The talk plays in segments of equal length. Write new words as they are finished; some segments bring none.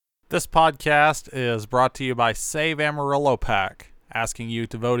This podcast is brought to you by Save Amarillo PAC, asking you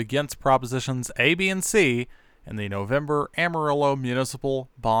to vote against Propositions A, B, and C in the November Amarillo Municipal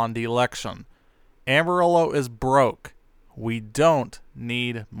Bond Election. Amarillo is broke. We don't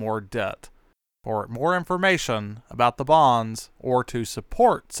need more debt. For more information about the bonds or to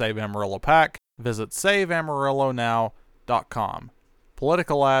support Save Amarillo PAC, visit SaveAmarilloNow.com.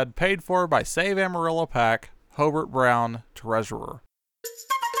 Political ad paid for by Save Amarillo PAC, Hobart Brown, Treasurer.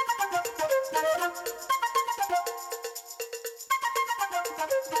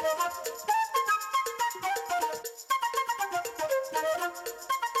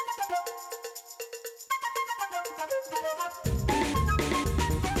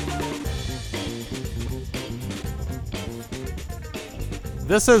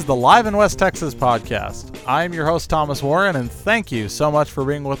 This is the Live in West Texas podcast. I am your host, Thomas Warren, and thank you so much for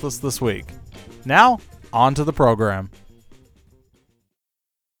being with us this week. Now, on to the program.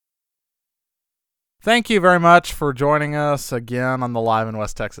 Thank you very much for joining us again on the Live in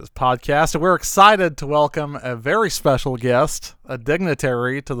West Texas podcast. We're excited to welcome a very special guest, a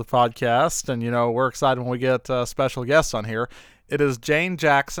dignitary to the podcast, and we're excited when we get special guests on here. It is Jane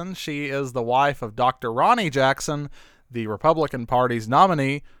Jackson. She is the wife of Dr. Ronnie Jackson, the Republican Party's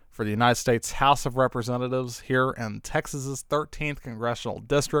nominee for the United States House of Representatives here in Texas's 13th Congressional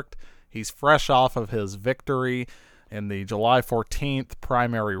District. He's fresh off of his victory in the July 14th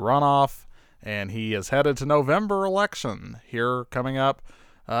primary runoff, and he is headed to November election here coming up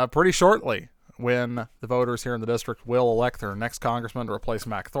pretty shortly, when the voters here in the district will elect their next congressman to replace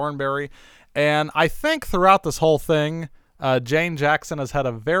Mac Thornberry. And I think throughout this whole thing, Jane Jackson has had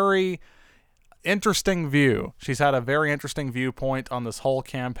a very interesting view. She's had a very interesting viewpoint on this whole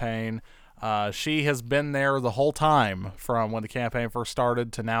campaign. She has been there the whole time from when the campaign first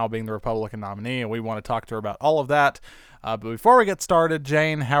started to now being the Republican nominee, and we want to talk to her about all of that. But before we get started,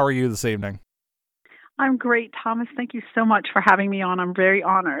 Jane, how are you this evening? I'm great, Thomas. Thank you so much for having me on. I'm very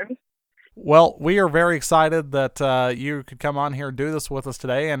honored. Well, we are very excited that you could come on here and do this with us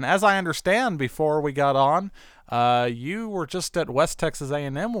today. And as I understand, before we got on, you were just at West Texas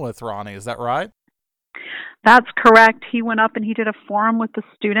A&M with Ronnie. Is that right? That's correct. He went up and he did a forum with the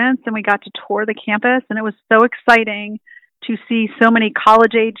students, and we got to tour the campus, and it was so exciting to see so many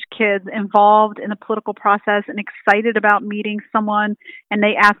college-age kids involved in the political process and excited about meeting someone, and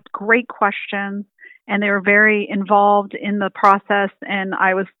they asked great questions, and they were very involved in the process, and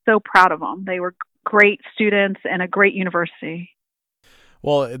I was so proud of them. They were great students and a great university.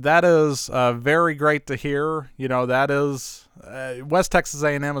 Well, that is very great to hear. That is West Texas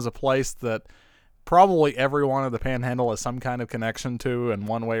A&M is a place that probably everyone of the Panhandle has some kind of connection to in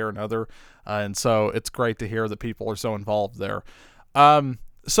one way or another, and so it's great to hear that people are so involved there.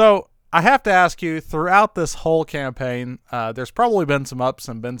 So I have to ask you, throughout this whole campaign, there's probably been some ups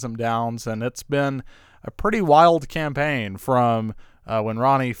and been some downs, and it's been a pretty wild campaign from when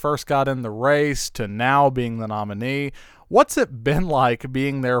Ronnie first got in the race to now being the nominee. What's it been like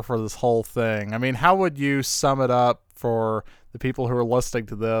being there for this whole thing? I mean, how would you sum it up for the people who are listening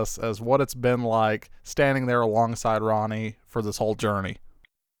to this as what it's been like standing there alongside Ronnie for this whole journey?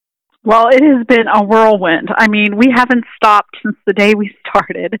 Well, it has been a whirlwind. I mean, we haven't stopped since the day we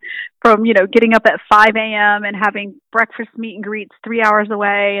started, from, getting up at 5 a.m. and having breakfast meet and greets 3 hours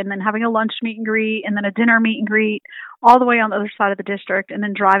away, and then having a lunch meet and greet, and then a dinner meet and greet all the way on the other side of the district, and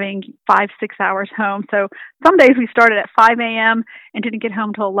then driving 5-6 hours home. So some days we started at 5 a.m. and didn't get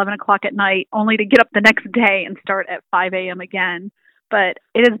home till 11 o'clock at night, only to get up the next day and start at 5 a.m. again. But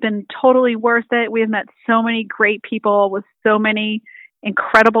it has been totally worth it. We have met so many great people with so many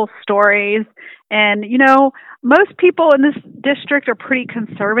incredible stories. And, most people in this district are pretty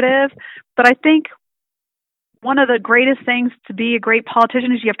conservative, but I think one of the greatest things to be a great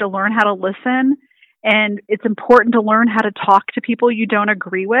politician is you have to learn how to listen. And it's important to learn how to talk to people you don't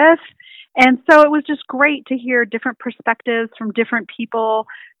agree with. And so it was just great to hear different perspectives from different people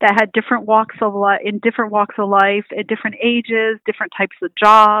that had different walks of life, in different walks of life, at different ages, different types of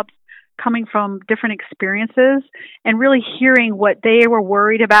jobs, coming from different experiences, and really hearing what they were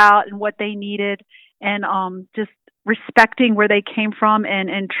worried about and what they needed, and just respecting where they came from,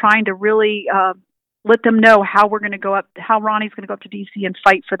 and trying to really let them know how Ronnie's going to go up to DC and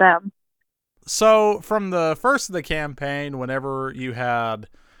fight for them. So from the first of the campaign, whenever you had,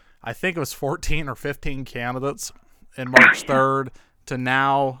 I think it was 14 or 15 candidates in March 3rd, to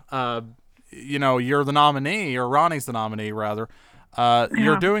now, you're the nominee, or Ronnie's the nominee, rather.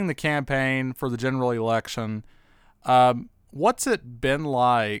 You're doing the campaign for the general election. What's it been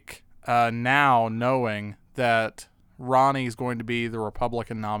like now knowing that Ronnie's going to be the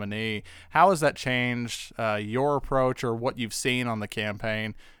Republican nominee, how has that changed your approach or what you've seen on the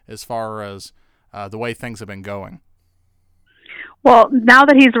campaign as far as the way things have been going? Well, now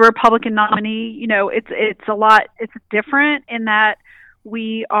that he's a Republican nominee, it's a lot. It's different in that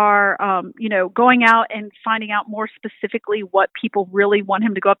we are, going out and finding out more specifically what people really want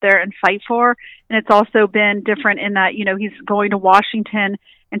him to go up there and fight for. And it's also been different in that, he's going to Washington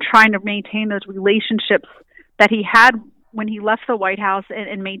and trying to maintain those relationships that he had when he left the White House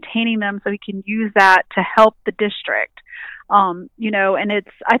and maintaining them so he can use that to help the district. And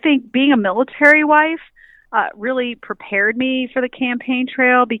I think being a military wife, really prepared me for the campaign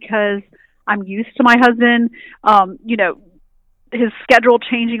trail because I'm used to my husband, his schedule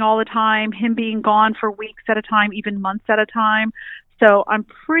changing all the time, him being gone for weeks at a time, even months at a time. So I'm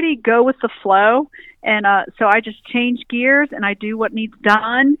pretty go with the flow. And so I just change gears and I do what needs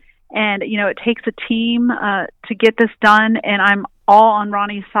done. And, it takes a team to get this done. And I'm all on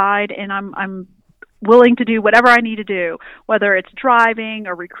Ronnie's side and I'm willing to do whatever I need to do, whether it's driving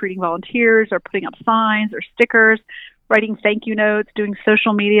or recruiting volunteers or putting up signs or stickers, writing thank you notes, doing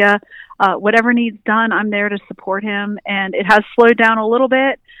social media, whatever needs done, I'm there to support him. And it has slowed down a little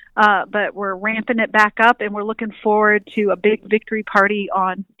bit, but we're ramping it back up and we're looking forward to a big victory party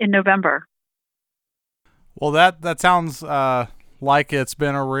in November. Well, that sounds like it's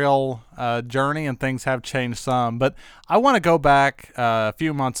been a real journey and things have changed some, but I want to go back a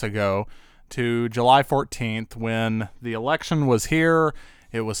few months ago to July 14th when the election was here.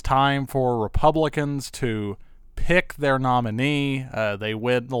 It was time for Republicans to pick their nominee. They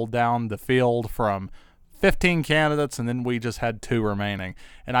whittled down the field from 15 candidates, and then we just had 2 remaining.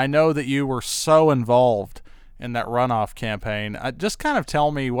 And I know that you were so involved in that runoff campaign. Just kind of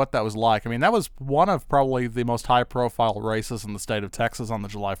tell me what that was like. I mean, that was one of probably the most high-profile races in the state of Texas on the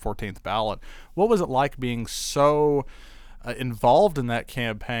July 14th ballot. What was it like being so involved in that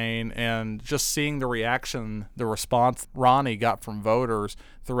campaign and just seeing the reaction, the response Ronnie got from voters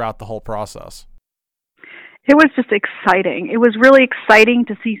throughout the whole process? It was just exciting. It was really exciting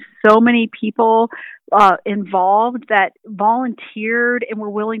to see so many people involved that volunteered and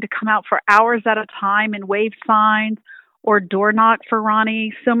were willing to come out for hours at a time and wave signs or door knock for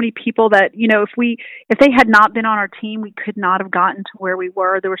Ronnie. So many people that, if they had not been on our team, we could not have gotten to where we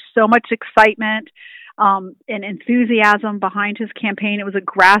were. There was so much excitement and enthusiasm behind his campaign. It was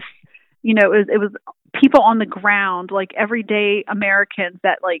it was people on the ground, like everyday Americans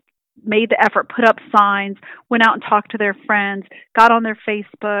that made the effort, put up signs, went out and talked to their friends, got on their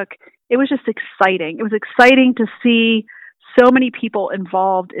Facebook. It was just exciting. It was exciting to see so many people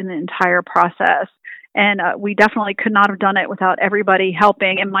involved in the entire process. And we definitely could not have done it without everybody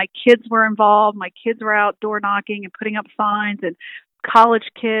helping. And my kids were involved. My kids were out door knocking and putting up signs, and college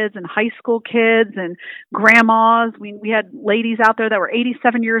kids and high school kids and grandmas. We had ladies out there that were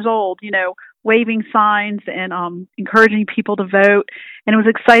 87 years old, waving signs and encouraging people to vote. And it was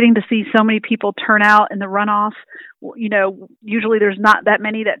exciting to see so many people turn out in the runoff. Usually there's not that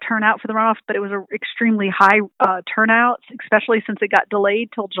many that turn out for the runoff, but it was an extremely high turnout, especially since it got delayed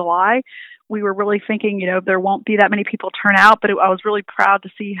till July. We were really thinking, there won't be that many people turn out, but I was really proud to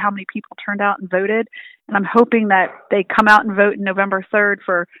see how many people turned out and voted. And I'm hoping that they come out and vote on November 3rd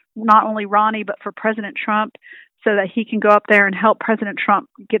for not only Ronnie, but for President Trump, so that he can go up there and help President Trump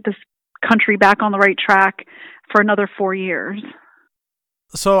get this country back on the right track for another 4 years.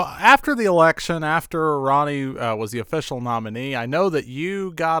 So after the election, after Ronnie was the official nominee, I know that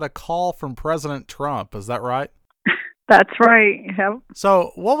you got a call from President Trump. Is that right? That's right. Yep.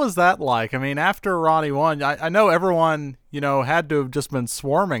 So what was that like? I mean, after Ronnie won, I know everyone, had to have just been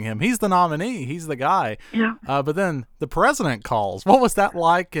swarming him. He's the nominee. He's the guy. Yeah. But then the president calls. What was that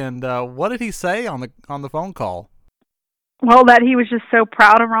like? And what did he say on the phone call? Well, that he was just so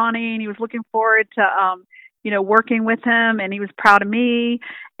proud of Ronnie and he was looking forward to, working with him, and he was proud of me.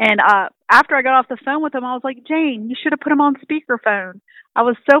 And after I got off the phone with him, I was like, Jane, you should have put him on speakerphone. I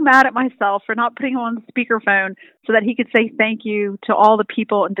was so mad at myself for not putting him on speakerphone so that he could say thank you to all the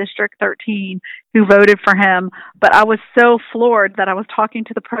people in District 13 who voted for him. But I was so floored that I was talking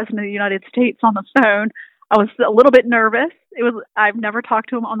to the President of the United States on the phone. I was a little bit nervous. I've never talked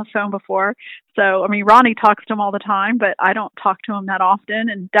to him on the phone before. So, Ronnie talks to him all the time, but I don't talk to him that often,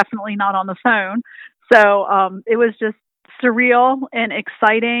 and definitely not on the phone. So it was just surreal and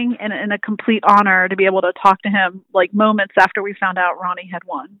exciting and a complete honor to be able to talk to him moments after we found out Ronnie had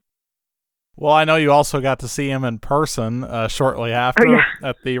won. Well, I know you also got to see him in person shortly after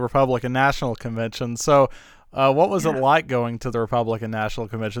at the Republican National Convention. So what was it like going to the Republican National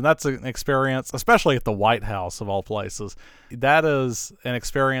Convention? That's an experience, especially at the White House of all places. That is an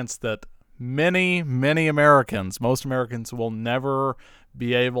experience that many Americans, most Americans, will never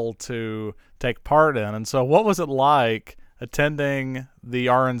be able to take part in. And so what was it like attending the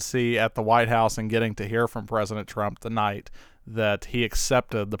RNC at the White House and getting to hear from President Trump the night that he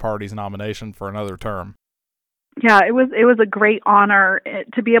accepted the party's nomination for another term? Yeah, it was a great honor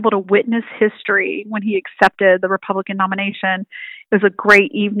to be able to witness history when he accepted the Republican nomination. It was a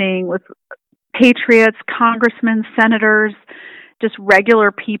great evening with patriots, congressmen, senators, just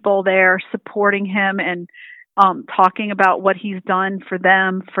regular people there supporting him and talking about what he's done for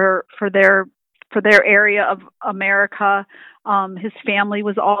them, for their area of America. His family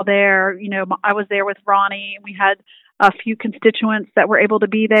was all there. You know, I was there with Ronnie. We had a few constituents that were able to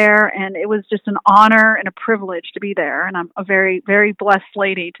be there, and it was just an honor and a privilege to be there. And I'm a very, very blessed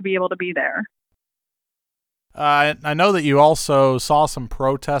lady to be able to be there. I know that you also saw some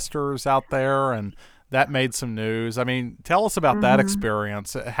protesters out there, and that made some news. I mean, tell us about that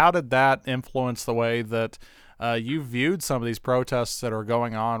experience. How did that influence the way that you viewed some of these protests that are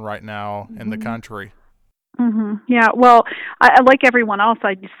going on right now in the country? Yeah, well, I like everyone else,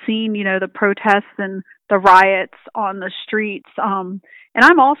 I'd seen, you know, the protests and the riots on the streets. And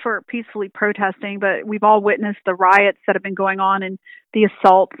I'm all for peacefully protesting, but we've all witnessed the riots that have been going on and the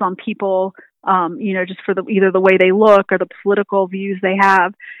assaults on people, you know, just for either the way they look or the political views they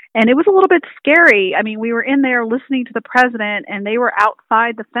have. And it was a little bit scary. I mean, we were in there listening to the president, and they were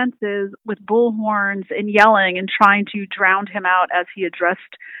outside the fences with bullhorns and yelling and trying to drown him out as he addressed,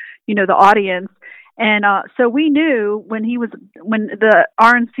 you know, the audience. And so we knew when the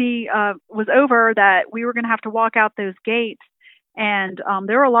RNC was over that we were going to have to walk out those gates. And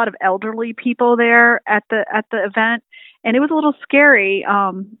there were a lot of elderly people there at the event, and it was a little scary.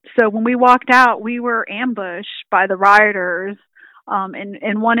 So when we walked out, we were ambushed by the rioters,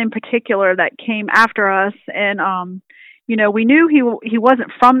 and one in particular that came after us. And you know, we knew he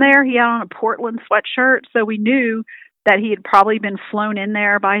wasn't from there. He had on a Portland sweatshirt, so we knew that he had probably been flown in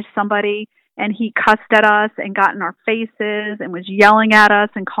there by somebody. And he cussed at us and got in our faces and was yelling at us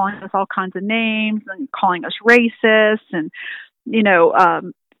and calling us all kinds of names and calling us racist and, you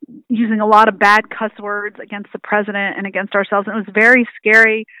know, using a lot of bad cuss words against the president and against ourselves. And it was very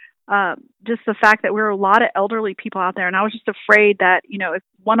scary, just the fact that there were a lot of elderly people out there. And I was just afraid that, you know, if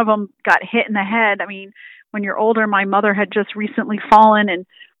one of them got hit in the head, I mean, when you're older, my mother had just recently fallen and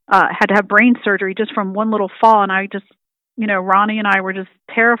had to have brain surgery just from one little fall. And I just, you know, Ronnie and I were just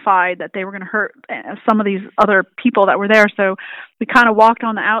terrified that they were going to hurt some of these other people that were there. So we kind of walked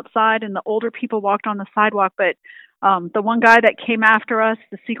on the outside and the older people walked on the sidewalk. But the one guy that came after us,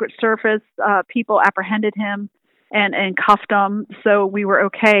 the Secret Service people apprehended him and cuffed him. So we were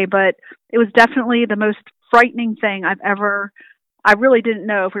okay. But it was definitely the most frightening thing I really didn't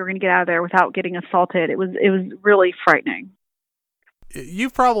know if we were going to get out of there without getting assaulted. It was really frightening.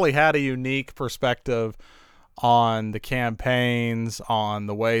 You've probably had a unique perspective on the campaigns, on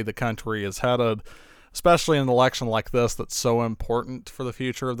the way the country is headed, especially in an election like this that's so important for the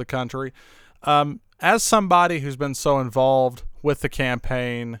future of the country. As somebody who's been so involved with the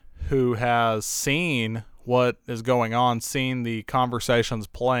campaign, who has seen what is going on, seen the conversations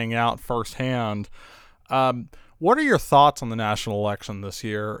playing out firsthand, what are your thoughts on the national election this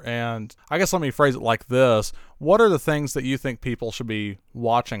year? And I guess let me phrase it like this. What are the things that you think people should be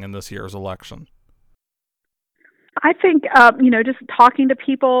watching in this year's election? I think, you know, just talking to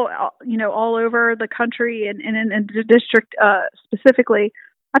people, you know, all over the country and in the district specifically,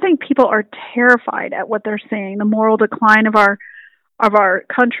 I think people are terrified at what they're seeing, the moral decline of our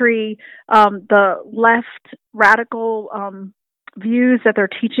country, the left radical views that they're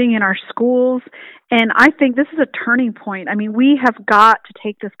teaching in our schools. And I think this is a turning point. I mean, we have got to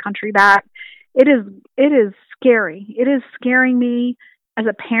take this country back. It is scary. It is scaring me as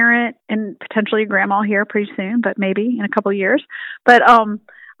a parent and potentially a grandma here pretty soon, but maybe in a couple of years. But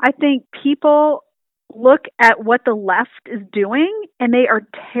I think people look at what the left is doing and they are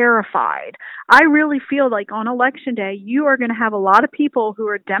terrified. I really feel like on election day, you are going to have a lot of people who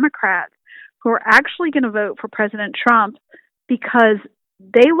are Democrats who are actually going to vote for President Trump because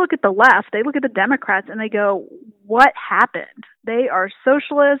they look at the left, they look at the Democrats, and they go, what happened? They are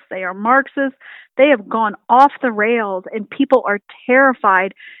socialists, they are Marxists, they have gone off the rails, and people are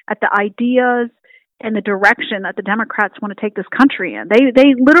terrified at the ideas and the direction that the Democrats want to take this country in.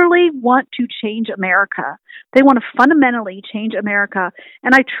 They literally want to change America. They want to fundamentally change America.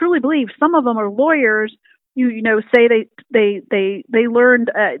 And I truly believe some of them are lawyers, you know, say they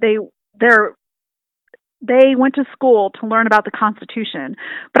learned, they went to school to learn about the Constitution,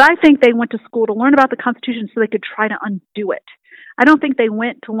 but I think they went to school to learn about the Constitution so they could try to undo it. I don't think they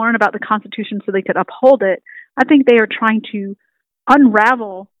went to learn about the Constitution so they could uphold it. I think they are trying to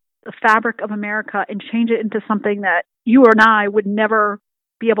unravel the fabric of America and change it into something that you and I would never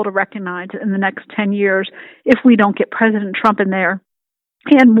be able to recognize in the next 10 years if we don't get President Trump in there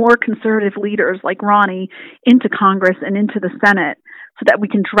and more conservative leaders like Ronnie into Congress and into the Senate so that we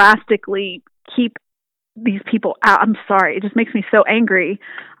can drastically keep these people out. I'm sorry. It just makes me so angry,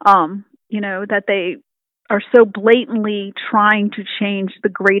 that they are so blatantly trying to change the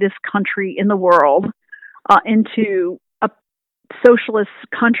greatest country in the world into a socialist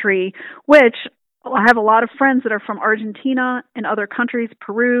country, which I have a lot of friends that are from Argentina and other countries,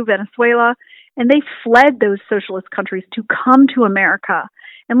 Peru, Venezuela, and they fled those socialist countries to come to America.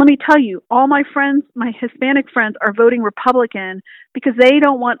 And let me tell you, all my friends, my Hispanic friends, are voting Republican because they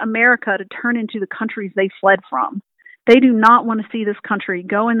don't want America to turn into the countries they fled from. They do not want to see this country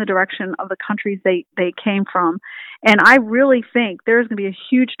go in the direction of the countries they came from. And I really think there's going to be a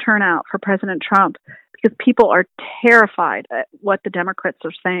huge turnout for President Trump because people are terrified at what the Democrats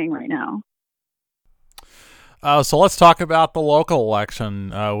are saying right now. So let's talk about the local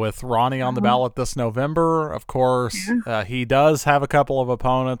election with Ronnie on the ballot this November. Of course, he does have a couple of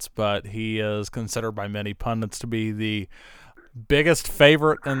opponents, but he is considered by many pundits to be the biggest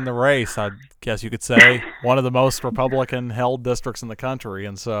favorite in the race. I guess you could say one of the most Republican-held districts in the country.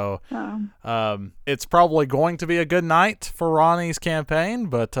 And so it's probably going to be a good night for Ronnie's campaign,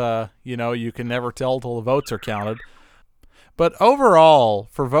 but, you can never tell till the votes are counted. But overall,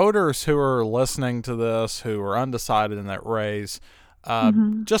 for voters who are listening to this, who are undecided in that race,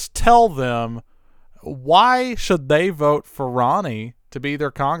 just tell them, why should they vote for Ronnie to be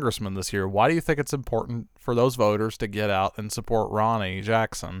their congressman this year? Why do you think it's important for those voters to get out and support Ronnie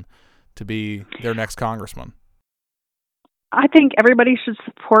Jackson to be their next congressman? I think everybody should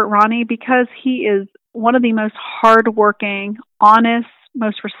support Ronnie because he is one of the most hardworking, honest,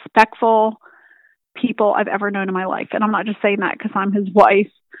 most respectful people I've ever known in my life. And I'm not just saying that because I'm his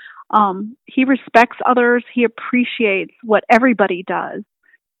wife. He respects others. He appreciates what everybody does.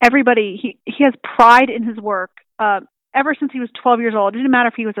 Everybody, he has pride in his work. Ever since he was 12 years old, it didn't matter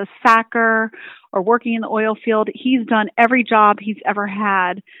if he was a sacker or working in the oil field. He's done every job he's ever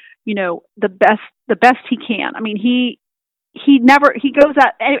had, the best he can. I mean, he goes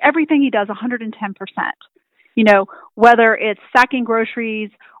at everything he does 110%, whether it's sacking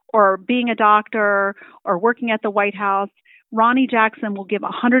groceries or being a doctor or working at the White House. Ronnie Jackson will give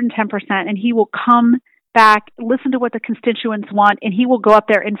 110%, and he will come back, listen to what the constituents want, and he will go up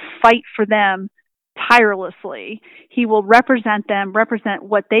there and fight for them tirelessly. He will represent them, represent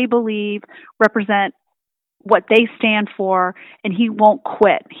what they believe, represent what they stand for, and he won't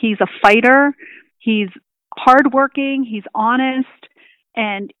quit. He's a fighter. He's hardworking. He's honest,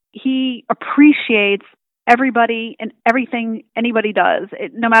 and he appreciates everybody and everything anybody does.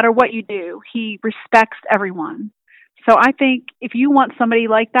 No matter what you do, he respects everyone. So I think if you want somebody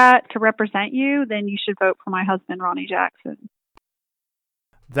like that to represent you, then you should vote for my husband, Ronnie Jackson.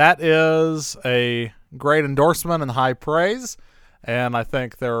 That is a great endorsement and high praise. And I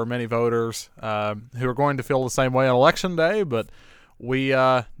think there are many voters who are going to feel the same way on Election Day, but we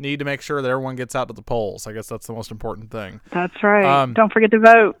need to make sure that everyone gets out to the polls. I guess that's the most important thing. That's right. Don't forget to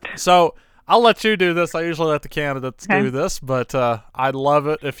vote. So I'll let you do this. I usually let the candidates do this, but I'd love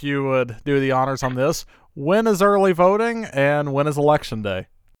it if you would do the honors on this. When is early voting and when is Election Day?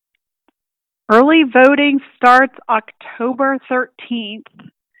 Early voting starts October 13th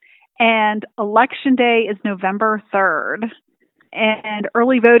and Election Day is November 3rd. And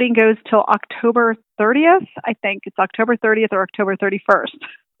early voting goes till October 30th. I think it's October 30th or October 31st.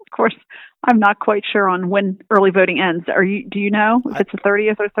 Of course, I'm not quite sure on when early voting ends. Do you know if it's the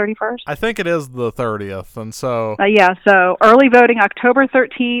 30th or 31st? I think it is the 30th. And so so early voting October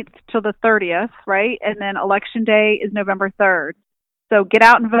 13th till the 30th, right? And then Election Day is November 3rd. So get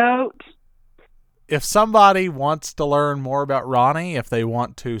out and vote. If somebody wants to learn more about Ronnie, if they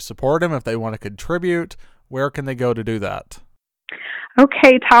want to support him, if they want to contribute, where can they go to do that?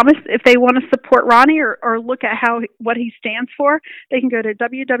 Okay, Thomas, if they want to support Ronnie or look at what he stands for, they can go to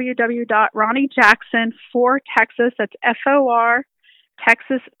www.ronniejackson4Texas, that's FOR,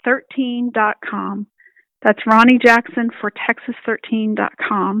 Texas13.com. That's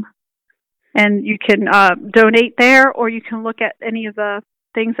ronniejackson4Texas13.com. And you can donate there, or you can look at any of the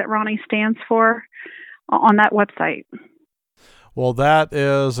things that Ronnie stands for on that website. Well, that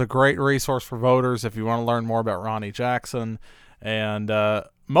is a great resource for voters if you want to learn more about Ronnie Jackson. And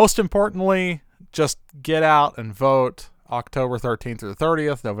most importantly, just get out and vote October 13th through the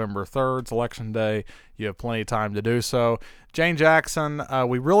 30th, November 3rd, it's Election Day. You have plenty of time to do so. Jane Jackson,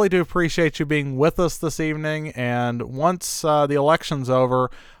 we really do appreciate you being with us this evening. And once the election's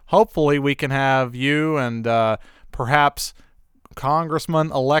over, hopefully we can have you and perhaps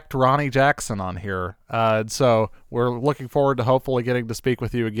Congressman-elect Ronnie Jackson on here. So we're looking forward to hopefully getting to speak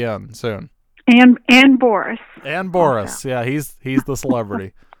with you again soon. And Boris. And Boris. Also. Yeah, he's the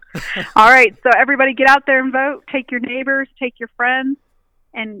celebrity. All right. So everybody get out there and vote. Take your neighbors, take your friends,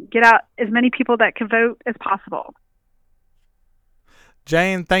 and get out as many people that can vote as possible.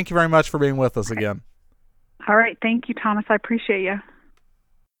 Jane, thank you very much for being with us again. All right. Thank you, Thomas. I appreciate you.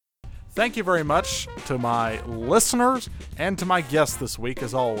 Thank you very much to my listeners and to my guests this week,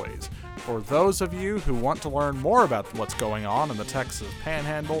 as always. For those of you who want to learn more about what's going on in the Texas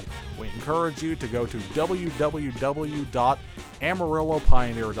Panhandle, we encourage you to go to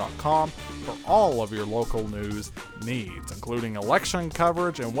www.amarillopioneer.com for all of your local news needs, including election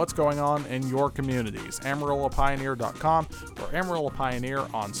coverage and what's going on in your communities. AmarilloPioneer.com or Amarillo Pioneer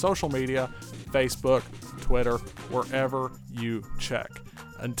on social media, Facebook, Twitter, wherever you check.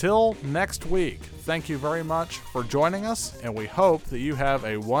 Until next week, thank you very much for joining us, and we hope that you have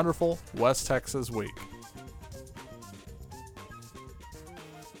a wonderful West Texas week.